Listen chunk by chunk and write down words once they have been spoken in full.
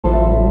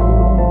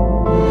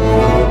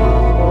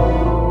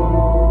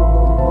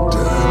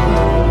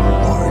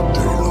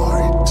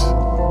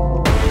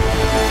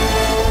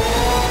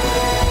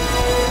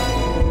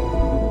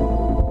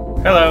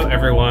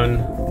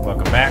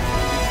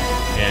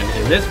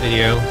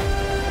video,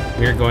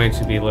 we're going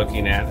to be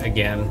looking at,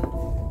 again,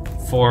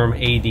 Form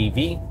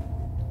ADV,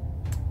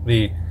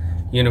 the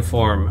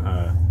Uniform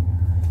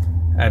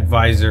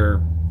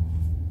Advisor,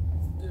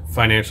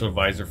 Financial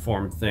Advisor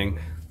form thing.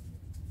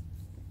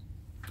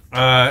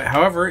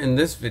 However, in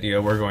this video,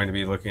 we're going to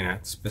be looking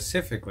at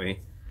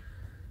specifically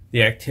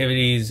the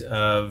activities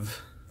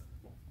of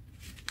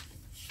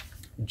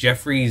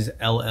Jeffrie's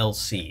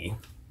LLC,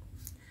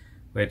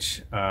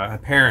 which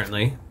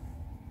apparently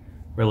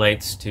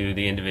relates to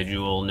the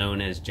individual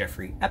known as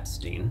Jefferie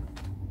Epstein.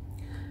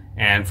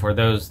 And for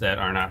those that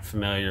are not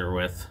familiar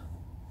with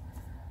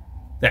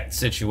that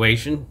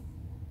situation,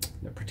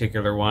 the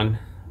particular one,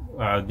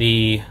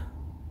 the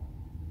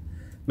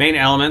main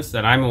elements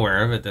that I'm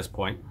aware of at this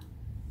point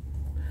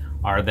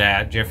are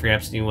that Jefferie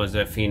Epstein was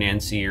a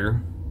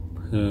financier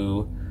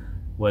who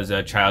was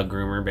a child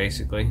groomer,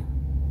 basically,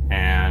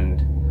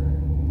 and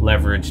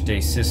leveraged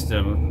a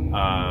system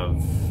of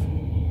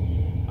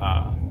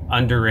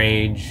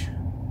underage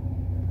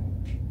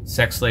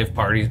sex slave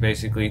parties,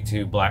 basically,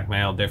 to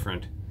blackmail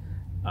different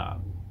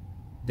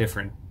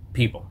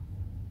people,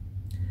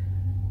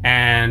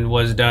 and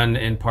was done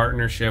in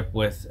partnership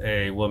with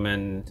a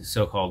woman,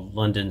 so-called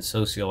London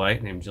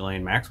socialite named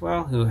Ghislaine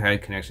Maxwell, who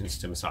had connections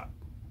to Mossad.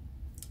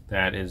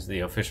 That is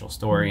the official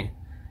story,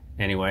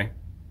 anyway.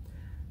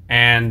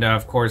 And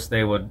of course,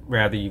 they would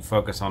rather you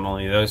focus on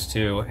only those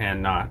two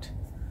and not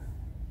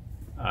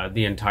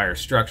the entire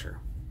structure.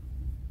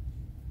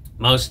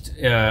 Most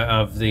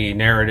of the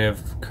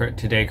narrative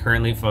today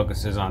currently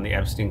focuses on the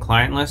Epstein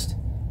client list,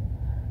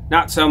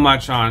 not so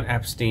much on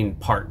Epstein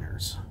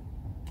Partners.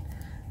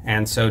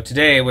 And so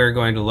today we're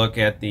going to look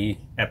at the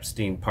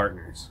Epstein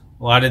Partners.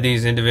 A lot of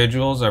these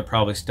individuals are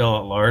probably still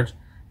at large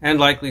and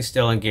likely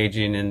still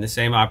engaging in the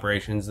same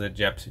operations that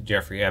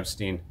Jefferie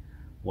Epstein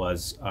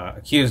was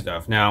accused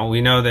of. Now,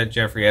 we know that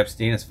Jefferie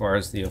Epstein, as far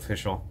as the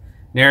official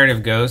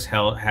narrative goes,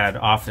 had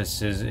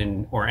offices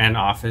an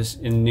office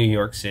in New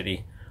York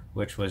City,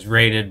 which was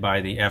raided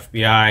by the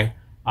FBI,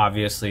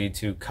 obviously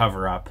to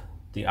cover up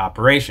the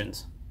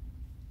operations.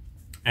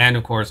 And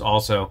of course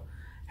also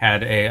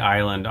had a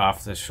island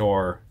off the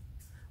shore,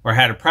 or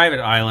had a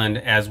private island,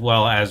 as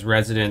well as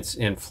residents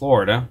in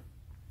Florida.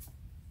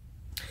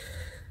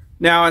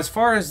 Now, as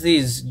far as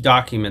these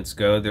documents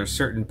go, there's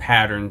certain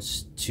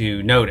patterns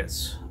to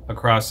notice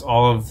across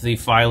all of the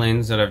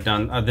filings that I've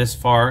done this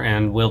far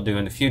and will do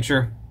in the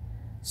future.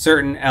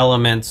 Certain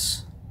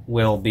elements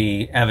will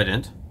be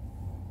evident.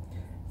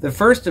 The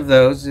first of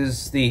those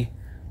is the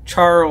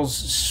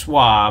Charles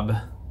Schwab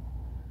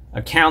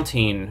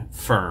accounting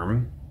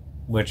firm,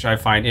 which I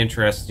find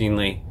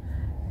interestingly,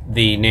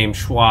 the name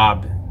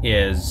Schwab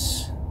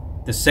is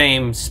the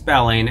same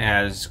spelling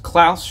as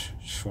Klaus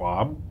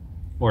Schwab,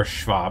 or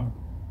Schwab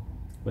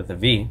with a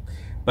V,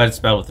 but it's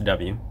spelled with a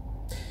W.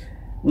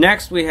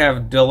 Next, we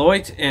have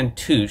Deloitte and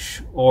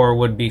Touche, or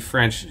would be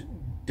French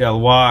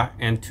Deloitte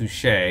and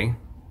Touche,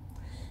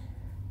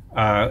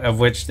 of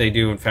which they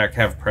do in fact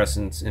have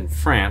presence in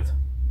France,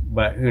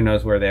 but who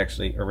knows where they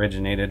actually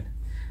originated.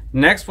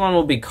 Next one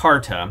will be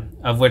Carta,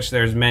 of which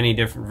there's many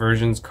different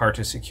versions,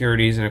 Carta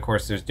Securities, and of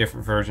course there's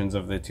different versions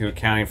of the two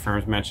accounting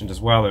firms mentioned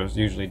as well. There's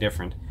usually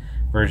different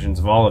versions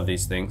of all of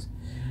these things.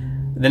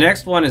 The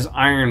next one is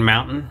Iron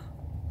Mountain.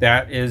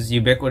 That is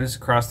ubiquitous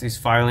across these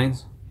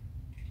filings.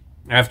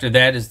 After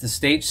that is the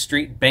State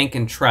Street Bank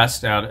and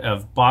Trust out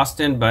of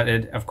Boston, but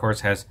it of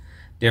course has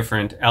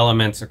different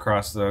elements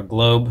across the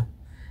globe.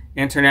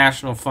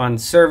 International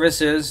Fund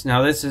Services.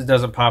 Now this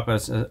doesn't pop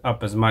us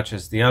up as much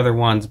as the other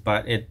ones,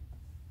 but it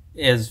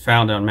is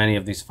found on many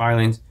of these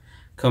filings.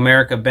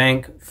 Comerica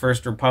Bank,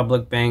 First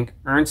Republic Bank,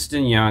 Ernst &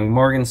 Young,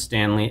 Morgan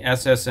Stanley,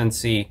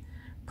 SS&C,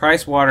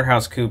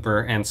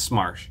 PricewaterhouseCoopers, and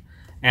Smarsh.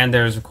 And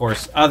there's, of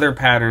course, other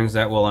patterns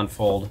that will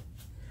unfold.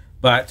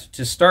 But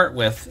to start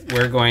with,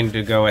 we're going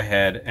to go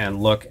ahead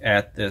and look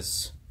at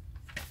this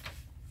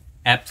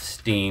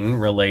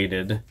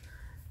Epstein-related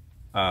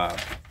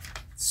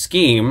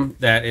scheme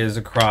that is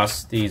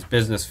across these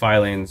business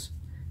filings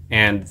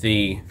and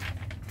the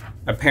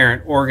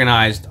apparent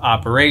organized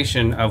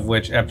operation of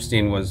which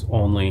Epstein was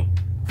only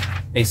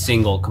a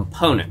single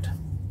component.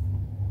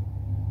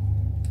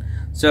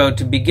 So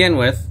to begin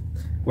with,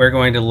 we're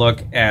going to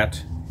look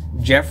at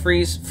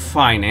Jeffrie's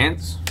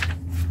Finance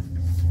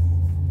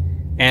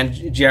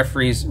and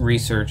Jeffrie's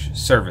Research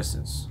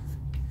Services.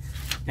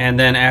 And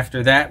then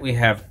after that, we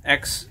have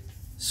X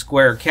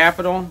Square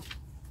Capital,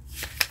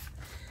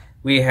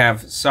 we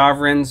have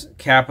Sovereigns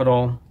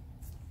Capital,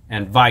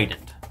 and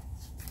Vidant.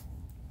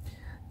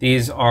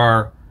 These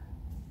are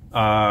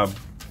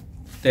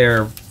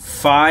they're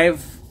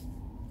 5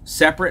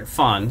 separate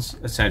funds,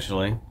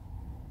 essentially,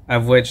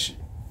 of which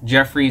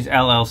Jeffrie's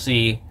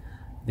LLC,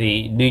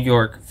 the New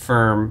York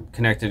firm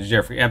connected to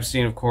Jefferie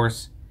Epstein, of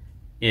course,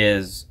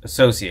 is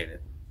associated.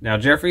 Now,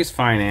 Jeffrie's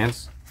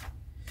Finance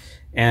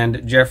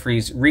and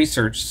Jeffrie's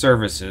Research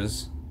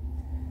Services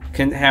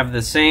can have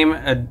the same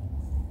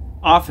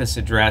office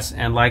address,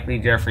 and likely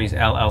Jeffrie's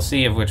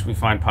LLC, of which we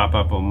find pop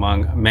up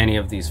among many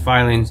of these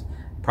filings,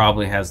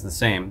 probably has the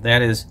same.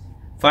 That is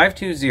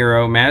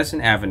 520 Madison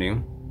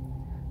Avenue,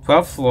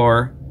 12th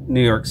floor,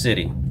 New York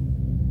City.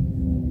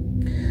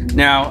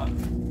 Now,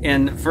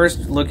 in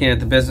first looking at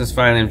the business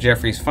filing of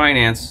Jeffrey's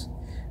Finance,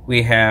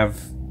 we have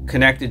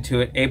connected to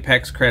it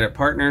Apex Credit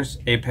Partners,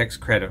 Apex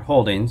Credit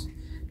Holdings,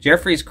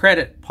 Jeffrey's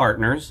Credit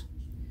Partners,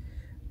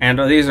 and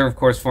these are of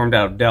course formed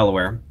out of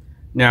Delaware.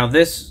 Now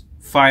this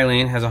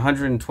filing has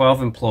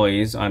 112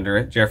 employees under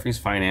it, Jeffrey's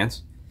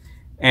Finance,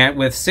 and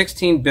with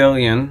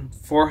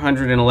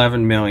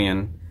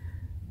 $16,411,000,000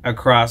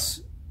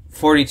 across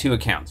 42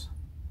 accounts.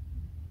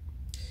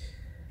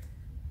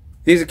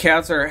 These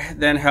accounts are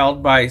then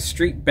held by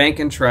Street Bank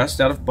and Trust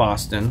out of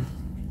Boston.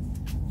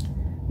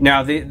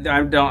 Now,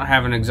 I don't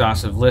have an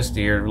exhaustive list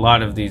here. A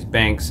lot of these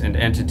banks and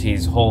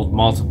entities hold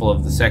multiple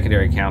of the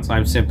secondary accounts.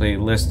 I'm simply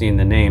listing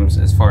the names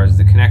as far as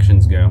the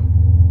connections go.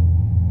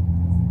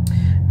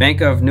 Bank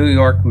of New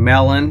York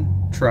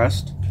Mellon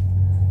Trust,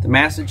 the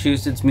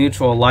Massachusetts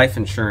Mutual Life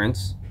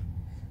Insurance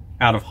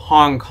out of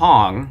Hong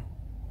Kong,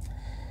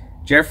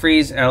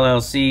 Jeffries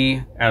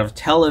LLC out of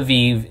Tel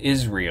Aviv,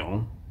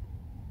 Israel,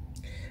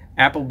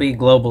 Appleby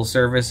Global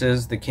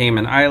Services, the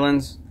Cayman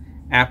Islands,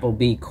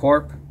 Appleby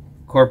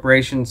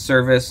Corporation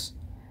Service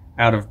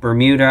out of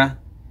Bermuda,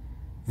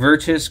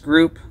 Virtus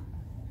Group,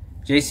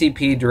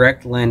 JCP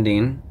Direct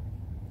Lending,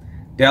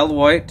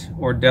 Deloitte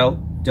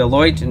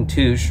and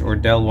Touche, or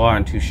Deloitte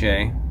and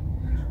Touche,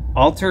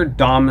 Alter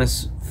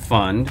Domus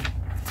Fund,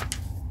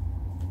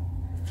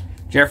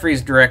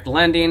 Jeffrey's Direct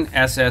Lending,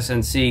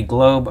 SS&C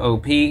Globe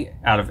OP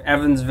out of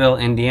Evansville,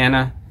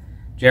 Indiana,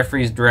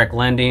 Jeffrey's Direct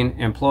Lending,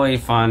 Employee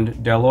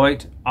Fund,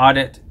 Deloitte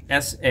Audit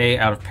SA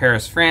out of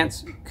Paris,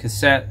 France,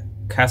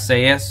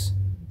 CACEIS,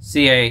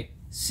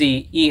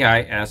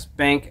 CACEIS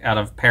Bank out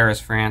of Paris,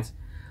 France,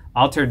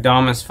 Alter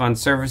Domus Fund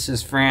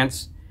Services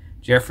France,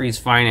 Jeffrey's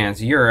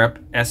Finance Europe,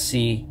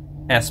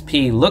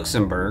 SCSP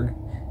Luxembourg,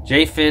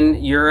 JFIN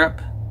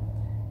Europe,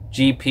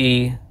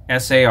 GP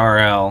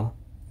SARL,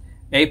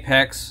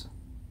 Apex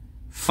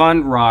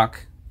Fund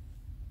Rock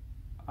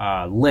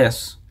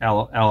LIS,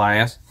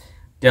 LIS,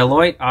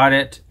 Deloitte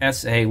Audit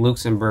SA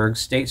Luxembourg,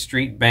 State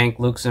Street Bank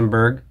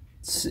Luxembourg,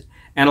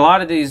 and a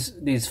lot of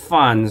these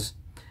funds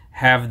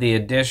have the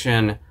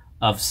addition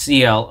of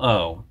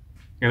CLO,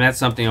 and that's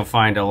something you'll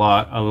find a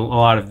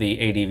lot of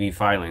the ADV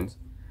filings.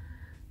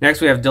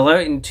 Next, we have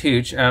Deloitte and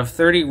Touche out of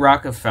 30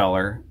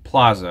 Rockefeller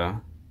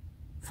Plaza,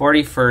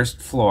 41st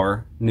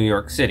floor, New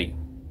York City.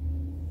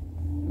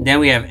 Then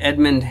we have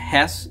Edmund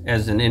Hess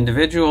as an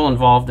individual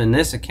involved in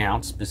this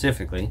account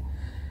specifically,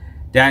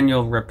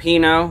 Daniel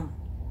Rapino,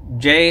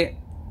 J.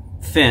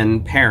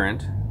 Finn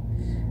Parent,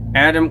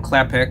 Adam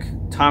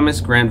Klepek, Thomas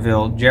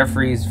Grenville,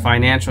 Jeffrey's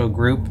Financial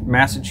Group,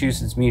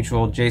 Massachusetts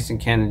Mutual, Jason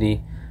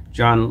Kennedy,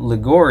 John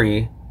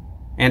Ligori,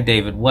 and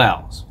David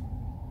Wells.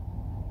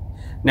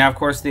 Now, of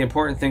course, the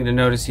important thing to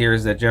notice here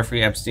is that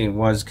Jefferie Epstein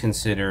was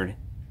considered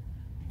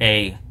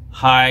a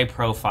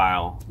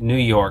high-profile New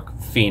York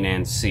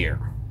financier.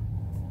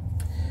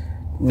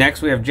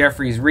 Next, we have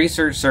Jeffrey's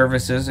Research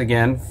Services,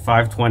 again,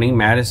 520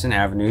 Madison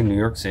Avenue, New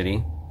York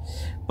City,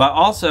 but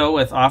also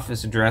with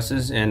office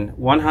addresses in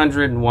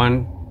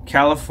 101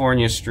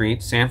 California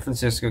Street, San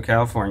Francisco,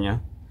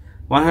 California,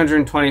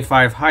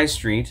 125 High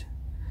Street,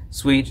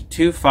 Suite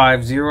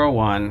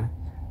 2501,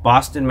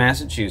 Boston,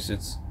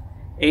 Massachusetts,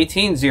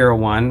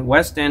 1801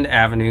 West End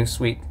Avenue,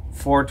 Suite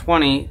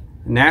 420,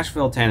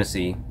 Nashville,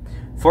 Tennessee,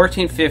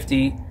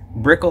 1450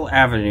 Brickell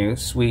Avenue,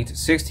 Suite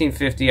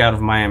 1650 out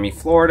of Miami,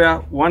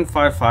 Florida,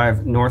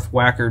 155 North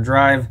Wacker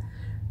Drive,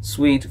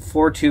 Suite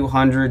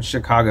 4200,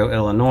 Chicago,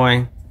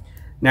 Illinois.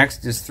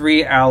 Next is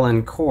 3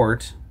 Allen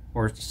Court,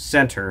 or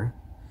Center,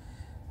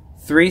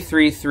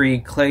 333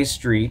 Clay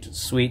Street,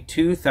 Suite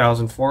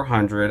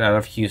 2400 out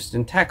of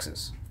Houston,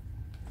 Texas.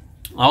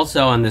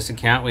 Also on this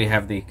account, we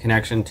have the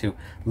connection to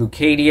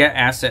Leucadia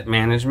Asset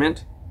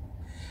Management.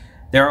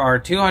 There are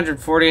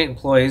 248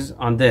 employees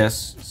on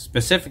this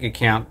specific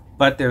account,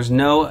 but there's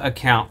no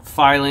account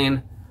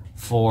filing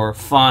for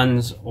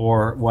funds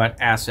or what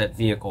asset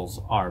vehicles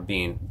are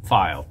being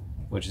filed,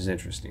 which is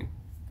interesting.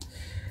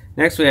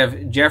 Next, we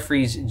have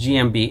Jeffrey's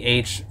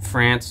GmbH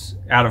France,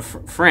 out of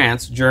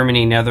France,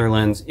 Germany,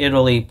 Netherlands,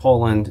 Italy,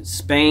 Poland,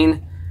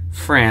 Spain,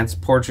 France,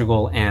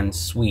 Portugal, and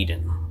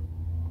Sweden.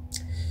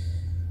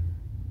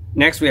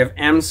 Next, we have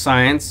M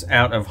Science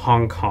out of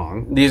Hong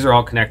Kong. These are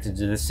all connected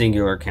to the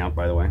singular account,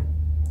 by the way.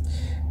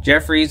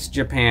 Jeffrey's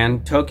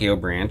Japan, Tokyo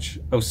branch,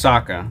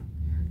 Osaka.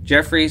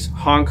 Jeffrey's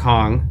Hong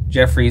Kong,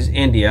 Jeffrey's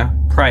India,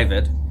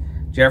 private.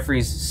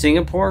 Jeffrey's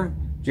Singapore,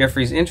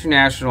 Jeffrey's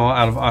International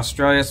out of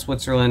Australia,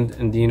 Switzerland,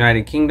 and the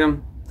United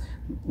Kingdom.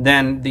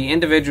 Then the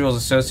individuals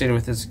associated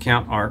with this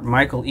account are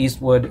Michael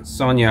Eastwood,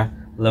 Sonia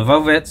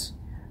Levovitz,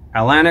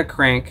 Alana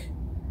Crank,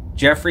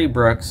 Jeffrey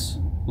Brooks,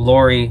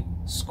 Lori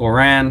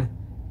Scoran,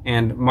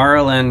 and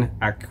Marilyn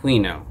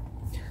Aquino.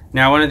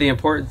 Now, one of the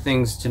important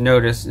things to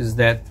notice is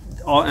that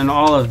in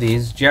all of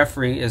these,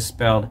 Jeffrey is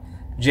spelled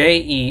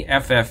Jeffreries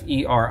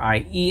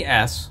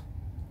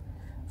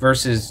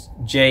versus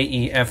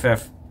Jeffery,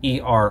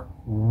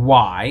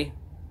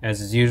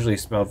 as is usually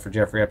spelled for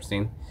Jeffrey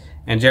Epstein,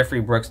 and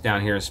Jeffrey Brooks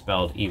down here is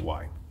spelled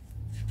EY.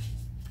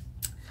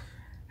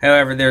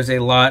 However, there's a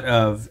lot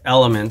of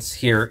elements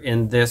here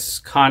in this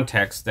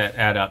context that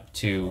add up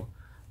to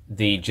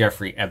the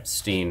Jefferie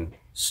Epstein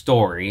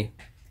story,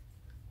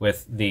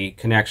 with the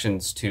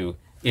connections to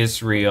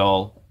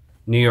Israel,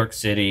 New York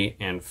City,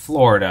 and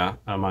Florida,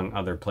 among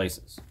other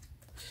places.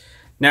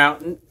 Now,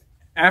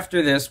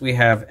 after this, we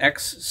have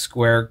X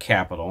Square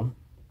Capital,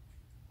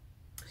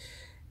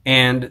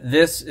 and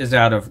this is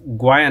out of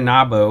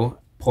Guaynabo,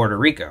 Puerto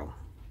Rico,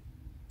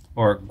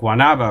 or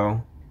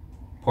Guaynabo,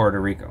 Puerto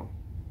Rico.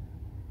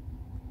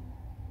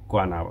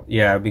 Guaynabo.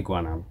 Yeah, it'd be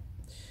Guaynabo.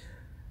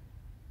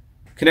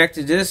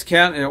 Connected to this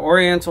account,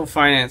 Oriental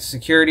Finance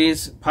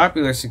Securities,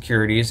 Popular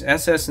Securities,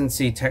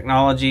 SS&C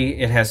Technology.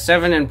 It has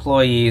 7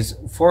 employees,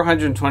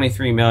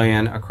 $423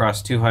 million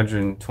across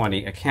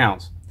 220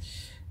 accounts.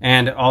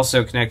 And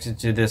also connected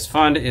to this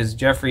fund is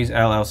Jeffries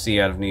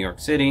LLC out of New York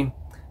City,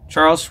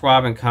 Charles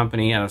Schwab and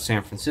Company out of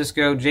San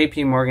Francisco,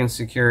 JP Morgan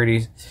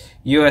Securities,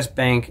 US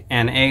Bank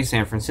NA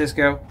San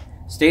Francisco,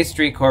 State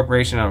Street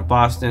Corporation out of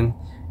Boston,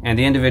 and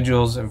the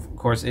individuals, of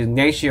course,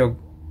 Ignacio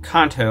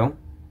Canto.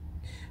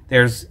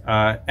 There's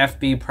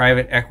FB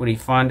Private Equity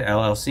Fund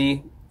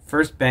LLC,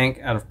 First Bank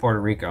out of Puerto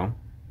Rico,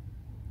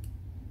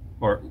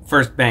 or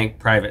First Bank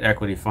Private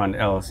Equity Fund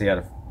LLC out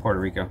of Puerto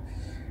Rico,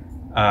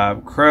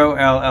 Crow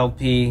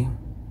LLP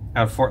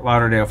out of Fort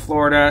Lauderdale,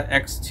 Florida,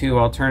 X2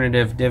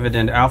 Alternative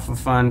Dividend Alpha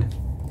Fund,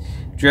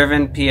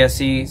 Driven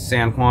PSE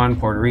San Juan,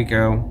 Puerto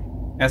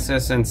Rico,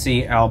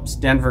 SS&C Alps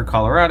Denver,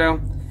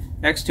 Colorado,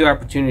 X2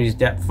 Opportunities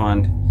Debt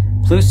Fund,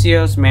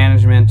 Plusios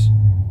Management,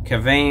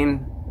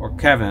 Kevin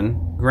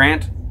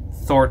Grant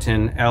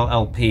Thornton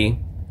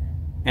LLP,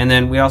 and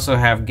then we also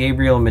have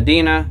Gabriel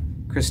Medina,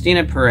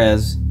 Cristina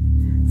Perez,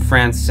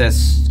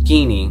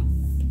 Franceschini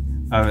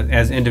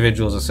as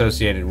individuals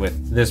associated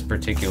with this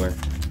particular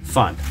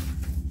fund.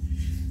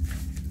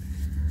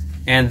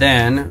 And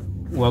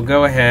then we'll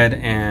go ahead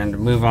and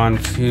move on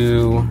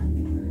to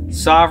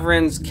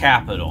Sovereign's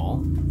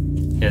Capital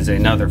is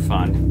another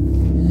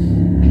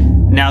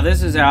fund. Now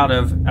this is out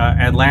of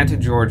Atlanta,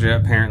 Georgia,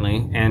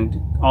 apparently, and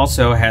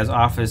also has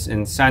office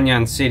in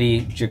Sanyan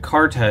City,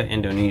 Jakarta,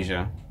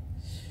 Indonesia.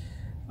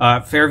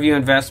 Fairview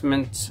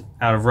Investments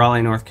out of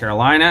Raleigh, North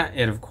Carolina.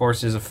 It, of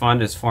course, is a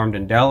fund is formed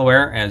in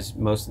Delaware, as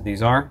most of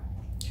these are.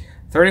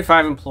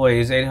 35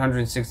 employees,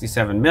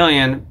 $867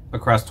 million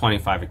across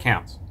 25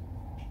 accounts.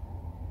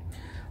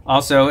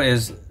 Also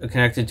is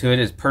connected to it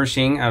is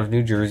Pershing out of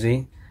New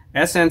Jersey,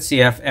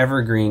 SNCF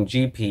Evergreen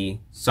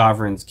GP,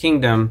 Sovereign's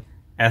Kingdom,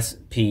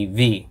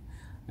 SPV.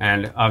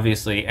 And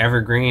obviously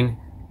Evergreen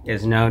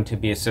is known to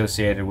be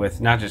associated with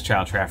not just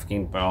child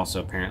trafficking, but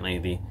also apparently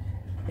the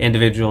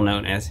individual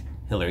known as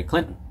Hillary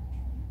Clinton.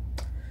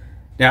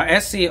 Now,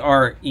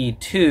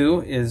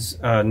 SCRE2 is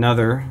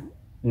another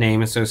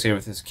name associated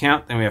with this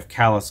account. Then we have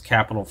Callus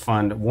Capital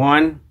Fund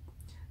 1,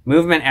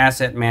 Movement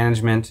Asset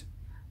Management,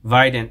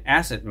 Vidant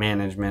Asset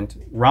Management,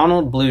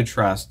 Ronald Blue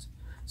Trust,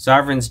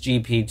 Sovereigns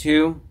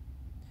GP2,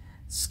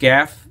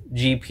 SCAF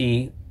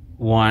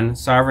GP1,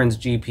 Sovereigns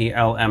GP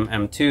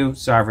LMM2,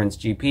 Sovereigns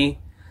GP,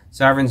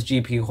 Sovereigns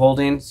GP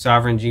Holding,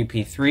 Sovereign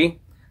GP3,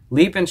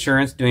 Leap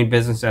Insurance doing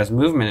business as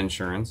Movement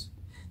Insurance,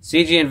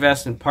 CG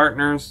Investment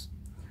Partners,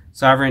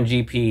 Sovereign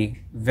GP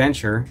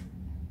Venture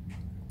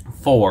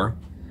 4,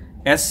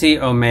 SC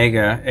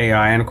Omega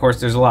AI, and of course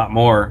there's a lot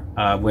more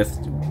with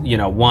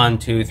 1,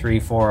 2, 3,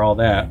 4, all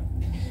that.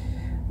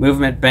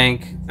 Movement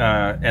Bank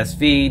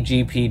SV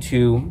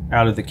GP2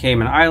 out of the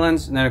Cayman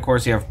Islands, and then of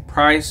course you have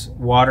Price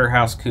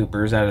Waterhouse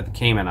Coopers out of the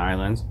Cayman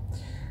Islands,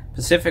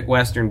 Pacific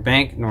Western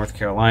Bank, North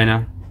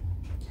Carolina,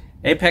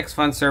 Apex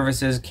Fund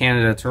Services,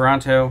 Canada,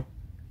 Toronto,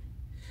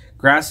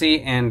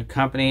 Grassi and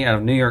Company out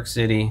of New York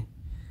City,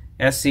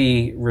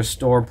 SC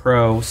Restore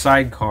Pro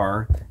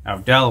Sidecar out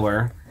of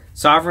Delaware,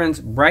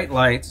 Sovereigns Bright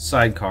Light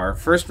Sidecar,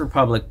 First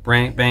Republic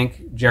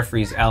Bank,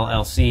 Jeffries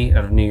LLC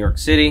out of New York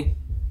City,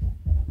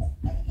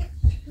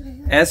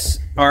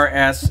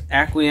 SRS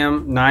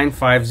Acquium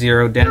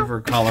 950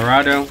 Denver,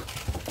 Colorado,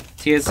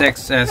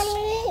 TSX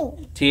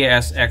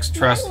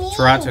Trust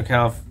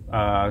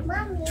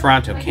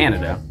Toronto,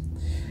 Canada,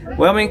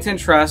 Wilmington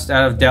Trust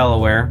out of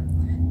Delaware,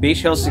 Beach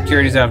Hill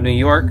Securities out of New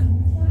York,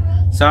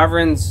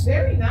 Sovereigns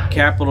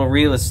Capital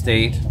Real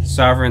Estate,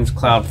 Sovereigns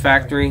Cloud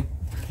Factory,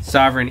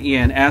 Sovereign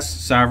ENS,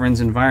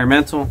 Sovereigns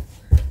Environmental,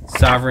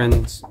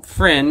 Sovereigns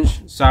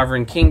Fringe,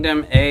 Sovereign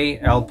Kingdom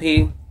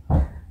ALP,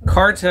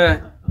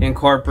 Carta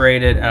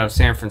Incorporated out of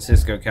San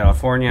Francisco,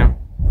 California,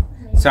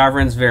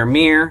 Sovereigns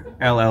Vermeer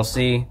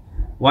LLC,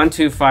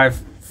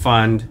 125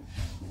 Fund,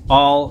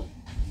 all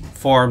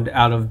formed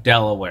out of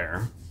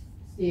Delaware,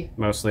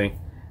 mostly.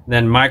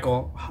 Then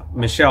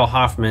Michelle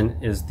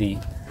Hoffman is the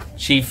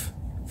Chief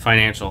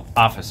Financial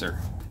Officer.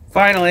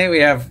 Finally,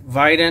 we have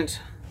Vidant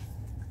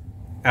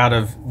out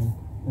of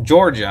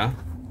Georgia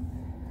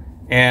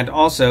and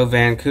also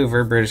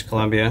Vancouver, British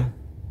Columbia.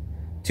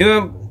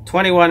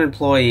 21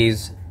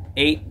 employees,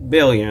 $8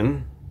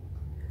 billion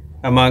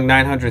among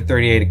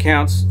 938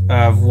 accounts.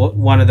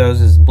 One of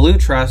those is Blue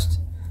Trust,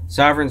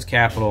 Sovereigns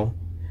Capital,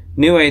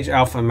 New Age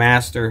Alpha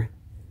Master,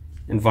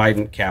 and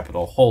Vidant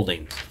Capital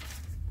Holdings.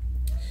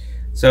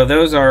 So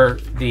those are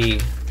the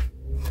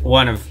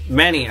one of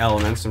many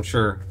elements, I'm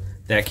sure,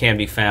 that can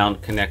be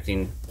found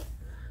connecting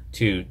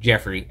to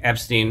Jefferie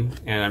Epstein,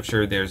 and I'm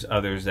sure there's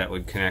others that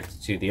would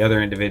connect to the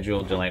other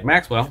individual, Ghislaine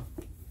Maxwell.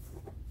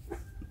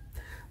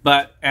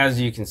 But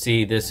as you can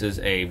see, this is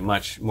a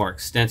much more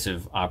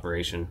extensive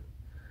operation.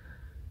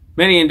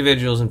 Many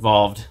individuals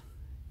involved,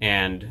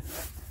 and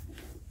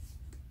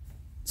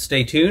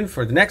stay tuned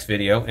for the next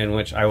video in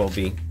which I will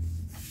be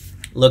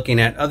looking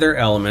at other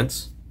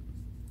elements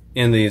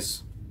in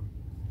these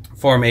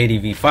Form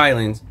ADV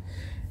filings,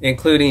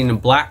 including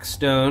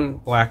Blackstone,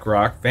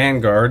 BlackRock,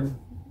 Vanguard,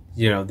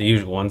 you know, the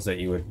usual ones that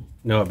you would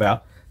know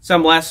about.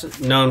 Some less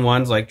known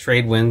ones like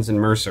Tradewinds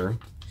and Mercer.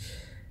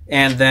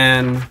 And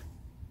then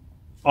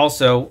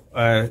also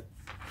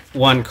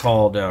one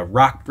called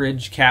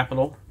Rockbridge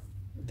Capital.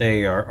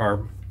 They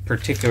are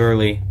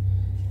particularly,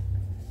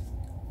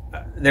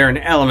 they're an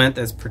element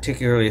that's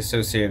particularly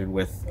associated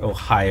with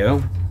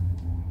Ohio.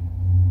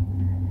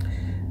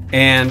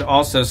 And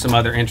also some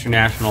other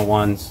international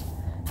ones,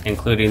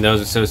 including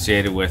those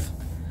associated with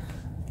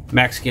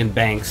Mexican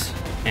banks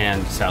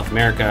and South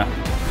America.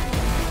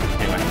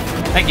 Anyway,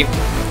 thank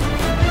you.